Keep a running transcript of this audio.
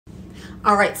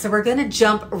All right, so we're going to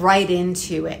jump right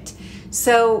into it.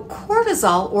 So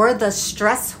cortisol, or the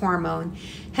stress hormone,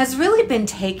 has really been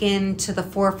taken to the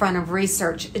forefront of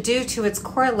research due to its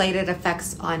correlated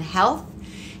effects on health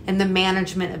and the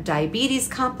management of diabetes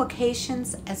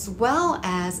complications, as well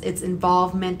as its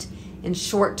involvement in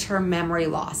short-term memory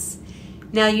loss.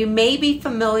 Now, you may be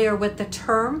familiar with the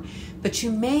term, but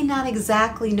you may not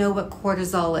exactly know what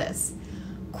cortisol is.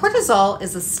 Cortisol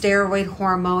is a steroid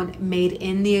hormone made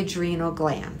in the adrenal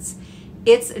glands.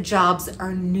 Its jobs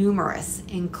are numerous,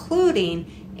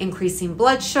 including increasing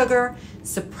blood sugar,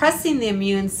 suppressing the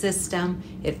immune system,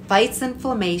 it fights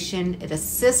inflammation, it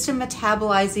assists in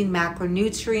metabolizing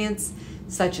macronutrients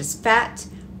such as fat,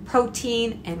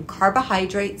 protein, and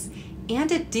carbohydrates,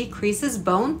 and it decreases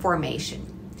bone formation.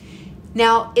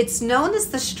 Now, it's known as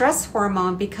the stress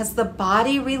hormone because the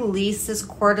body releases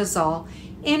cortisol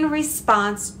in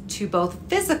response to both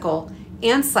physical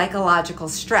and psychological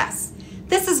stress.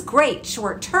 This is great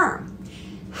short term.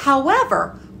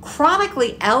 However,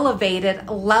 chronically elevated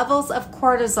levels of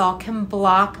cortisol can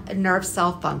block nerve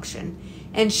cell function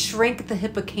and shrink the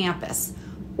hippocampus,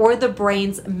 or the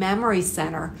brain's memory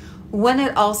center, when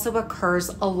it also occurs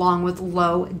along with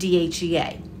low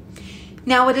DHEA.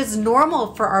 Now, it is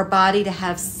normal for our body to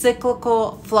have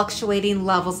cyclical, fluctuating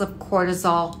levels of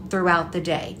cortisol throughout the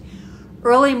day.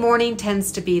 Early morning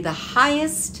tends to be the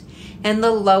highest, and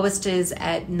the lowest is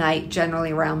at night,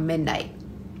 generally around midnight.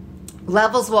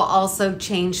 Levels will also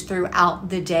change throughout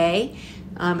the day,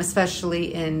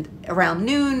 especially around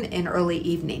noon and early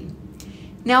evening.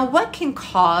 Now, what can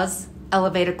cause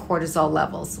elevated cortisol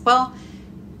levels? Well,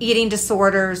 eating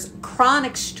disorders,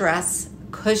 chronic stress,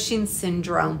 Cushing's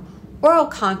syndrome, oral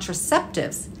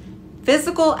contraceptives,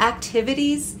 physical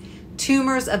activities,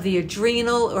 tumors of the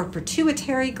adrenal or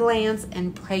pituitary glands,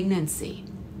 and pregnancy.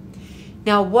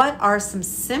 Now, what are some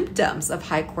symptoms of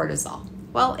high cortisol?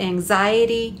 Well,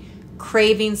 anxiety,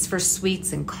 cravings for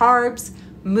sweets and carbs,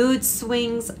 mood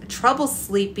swings, trouble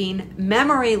sleeping,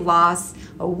 memory loss,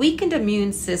 a weakened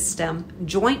immune system,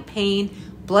 joint pain,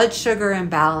 blood sugar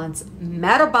imbalance,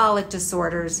 metabolic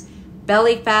disorders,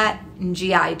 belly fat, and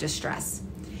GI distress.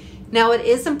 Now, it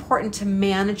is important to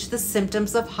manage the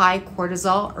symptoms of high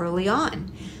cortisol early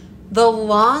on. The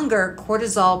longer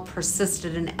cortisol persists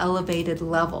at an elevated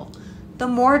level, the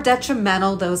more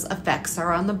detrimental those effects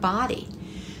are on the body.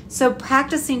 So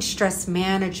practicing stress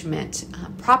management,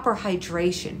 proper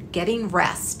hydration, getting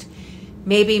rest,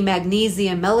 maybe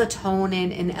magnesium,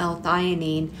 melatonin, and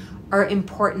L-theanine are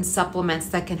important supplements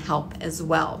that can help as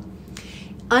well.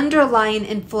 Underlying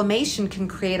inflammation can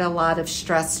create a lot of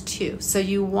stress too. So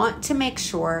you want to make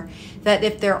sure that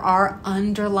if there are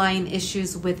underlying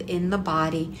issues within the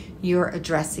body, you're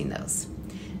addressing those.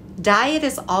 Diet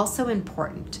is also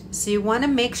important. So you want to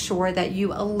make sure that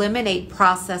you eliminate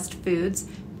processed foods,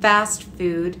 fast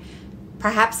food,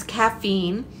 perhaps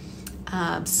caffeine,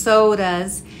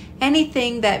 sodas,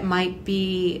 anything that might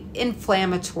be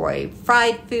inflammatory,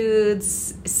 fried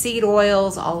foods, seed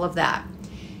oils, all of that.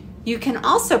 You can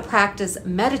also practice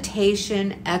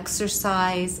meditation,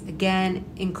 exercise, again,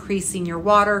 increasing your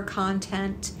water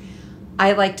content.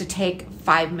 I like to take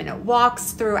 5-minute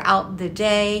walks throughout the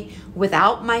day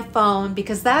without my phone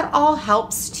because that all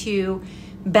helps to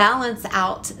balance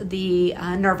out the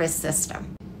nervous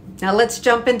system. Now let's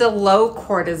jump into low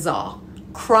cortisol.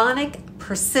 Chronic,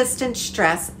 persistent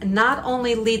stress not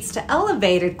only leads to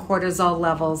elevated cortisol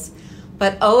levels,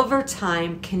 but over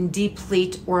time can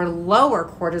deplete or lower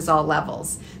cortisol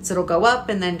levels. So it'll go up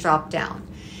and then drop down.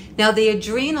 Now the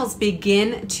adrenals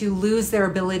begin to lose their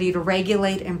ability to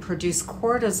regulate and produce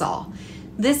cortisol.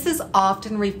 This is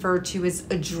often referred to as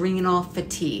adrenal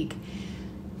fatigue.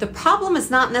 The problem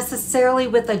is not necessarily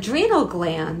with adrenal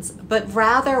glands, but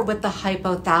rather with the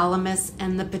hypothalamus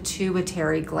and the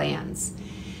pituitary glands.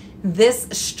 This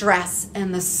stress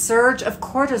and the surge of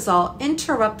cortisol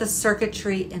interrupt the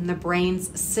circuitry in the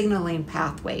brain's signaling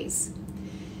pathways.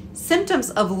 Symptoms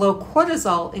of low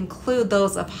cortisol include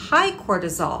those of high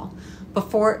cortisol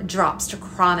before it drops to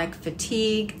chronic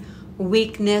fatigue,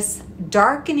 weakness,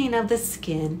 darkening of the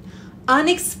skin,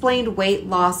 unexplained weight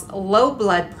loss, low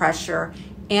blood pressure,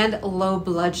 and low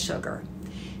blood sugar.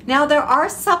 Now, there are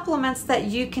supplements that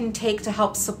you can take to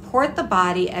help support the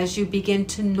body as you begin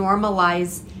to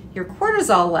normalize your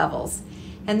cortisol levels.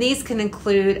 And these can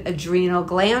include adrenal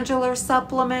glandular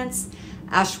supplements,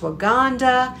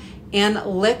 ashwagandha, and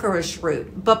licorice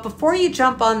root. But before you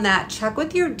jump on that, check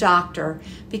with your doctor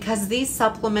because these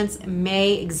supplements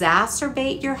may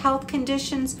exacerbate your health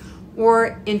conditions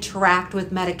or interact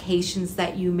with medications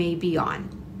that you may be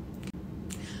on.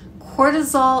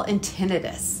 Cortisol and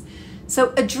tinnitus.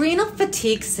 So adrenal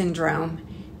fatigue syndrome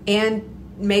and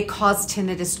may cause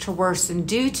tinnitus to worsen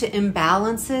due to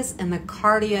imbalances in the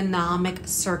cardionomic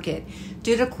circuit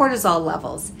due to cortisol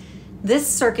levels. This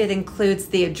circuit includes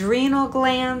the adrenal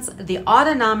glands, the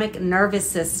autonomic nervous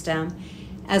system,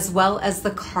 as well as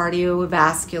the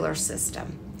cardiovascular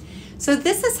system. So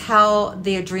this is how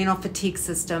the adrenal fatigue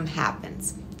system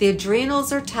happens. The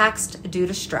adrenals are taxed due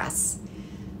to stress.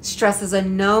 Stress is a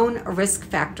known risk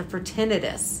factor for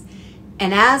tinnitus.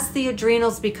 And as the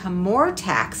adrenals become more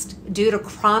taxed due to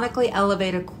chronically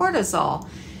elevated cortisol,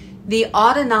 the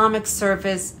autonomic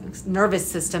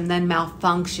nervous system then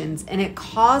malfunctions, and it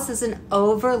causes an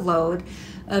overload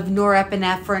of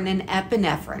norepinephrine and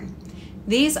epinephrine.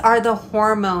 These are the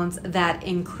hormones that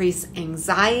increase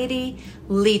anxiety,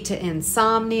 lead to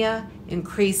insomnia,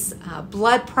 increase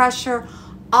blood pressure,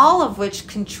 all of which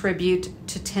contribute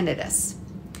to tinnitus.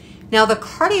 Now, the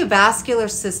cardiovascular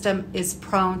system is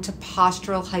prone to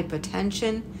postural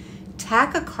hypotension,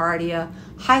 tachycardia,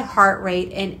 high heart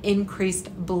rate, and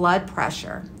increased blood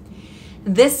pressure.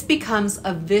 This becomes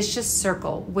a vicious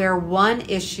circle where one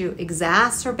issue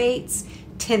exacerbates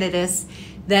tinnitus,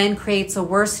 then creates a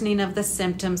worsening of the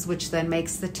symptoms, which then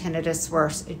makes the tinnitus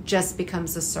worse. It just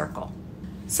becomes a circle.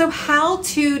 So how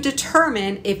to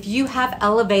determine if you have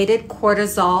elevated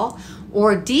cortisol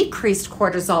or decreased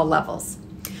cortisol levels?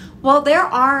 Well, there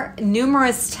are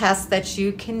numerous tests that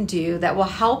you can do that will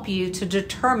help you to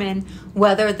determine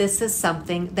whether this is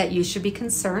something that you should be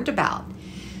concerned about.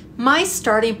 My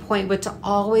starting point would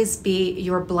always be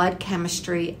your blood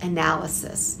chemistry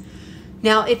analysis.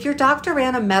 Now, if your doctor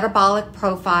ran a metabolic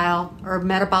profile or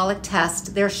metabolic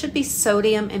test, there should be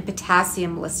sodium and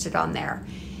potassium listed on there.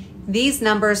 These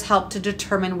numbers help to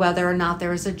determine whether or not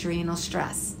there is adrenal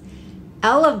stress.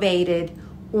 Elevated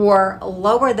or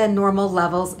lower than normal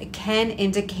levels can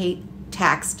indicate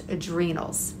taxed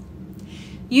adrenals.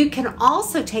 You can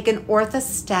also take an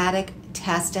orthostatic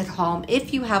test at home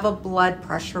if you have a blood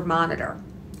pressure monitor.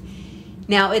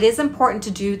 Now, it is important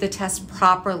to do the test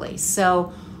properly.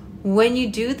 So when you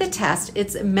do the test,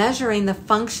 it's measuring the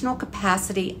functional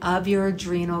capacity of your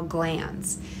adrenal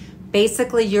glands.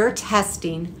 Basically, you're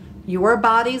testing your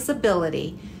body's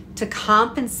ability to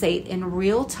compensate in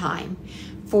real time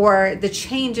for the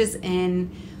changes in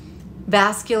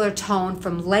vascular tone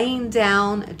from laying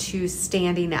down to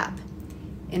standing up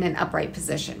in an upright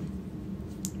position.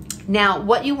 Now,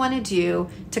 what you want to do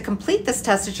to complete this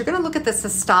test is you're going to look at the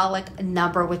systolic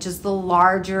number, which is the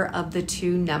larger of the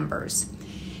two numbers.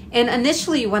 And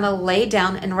initially, you want to lay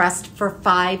down and rest for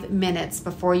 5 minutes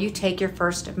before you take your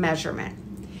first measurement.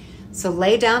 So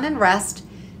lay down and rest,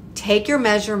 take your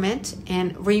measurement,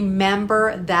 and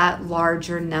remember that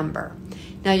larger number.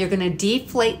 Now you're going to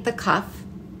deflate the cuff,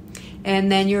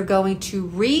 and then you're going to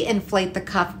re-inflate the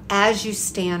cuff as you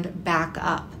stand back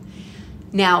up.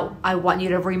 Now, I want you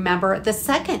to remember the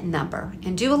second number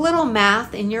and do a little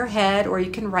math in your head, or you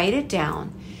can write it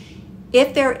down.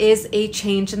 If there is a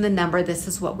change in the number, this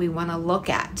is what we want to look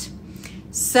at.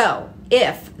 So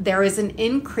if there is an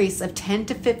increase of 10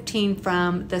 to 15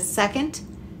 from the second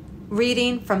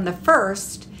reading from the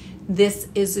first, this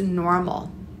is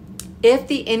normal. If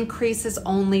the increase is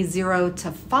only 0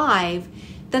 to 5,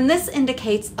 then this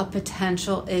indicates a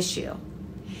potential issue.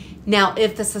 Now,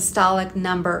 if the systolic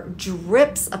number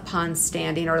drips upon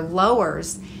standing or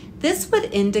lowers, this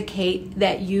would indicate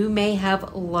that you may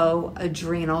have low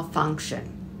adrenal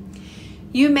function.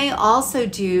 You may also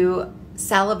do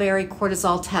salivary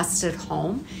cortisol tests at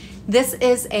home. This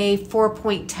is a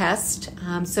 4-point test.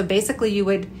 So basically you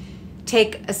would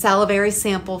take a salivary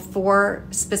sample 4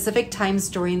 specific times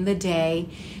during the day,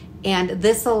 and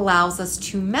this allows us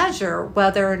to measure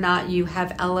whether or not you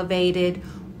have elevated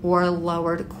or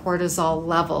lowered cortisol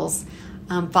levels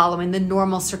following the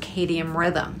normal circadian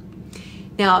rhythm.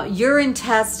 Now, urine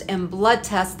tests and blood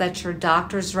tests that your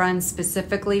doctors run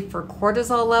specifically for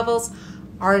cortisol levels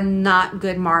are not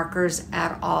good markers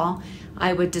at all.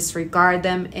 I would disregard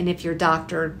them, and if your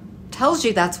doctor tells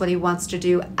you that's what he wants to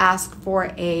do, ask for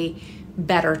a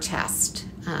better test.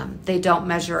 They don't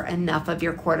measure enough of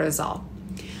your cortisol.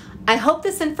 I hope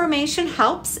this information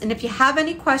helps, and if you have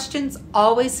any questions,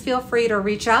 always feel free to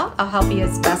reach out. I'll help you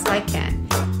as best I can.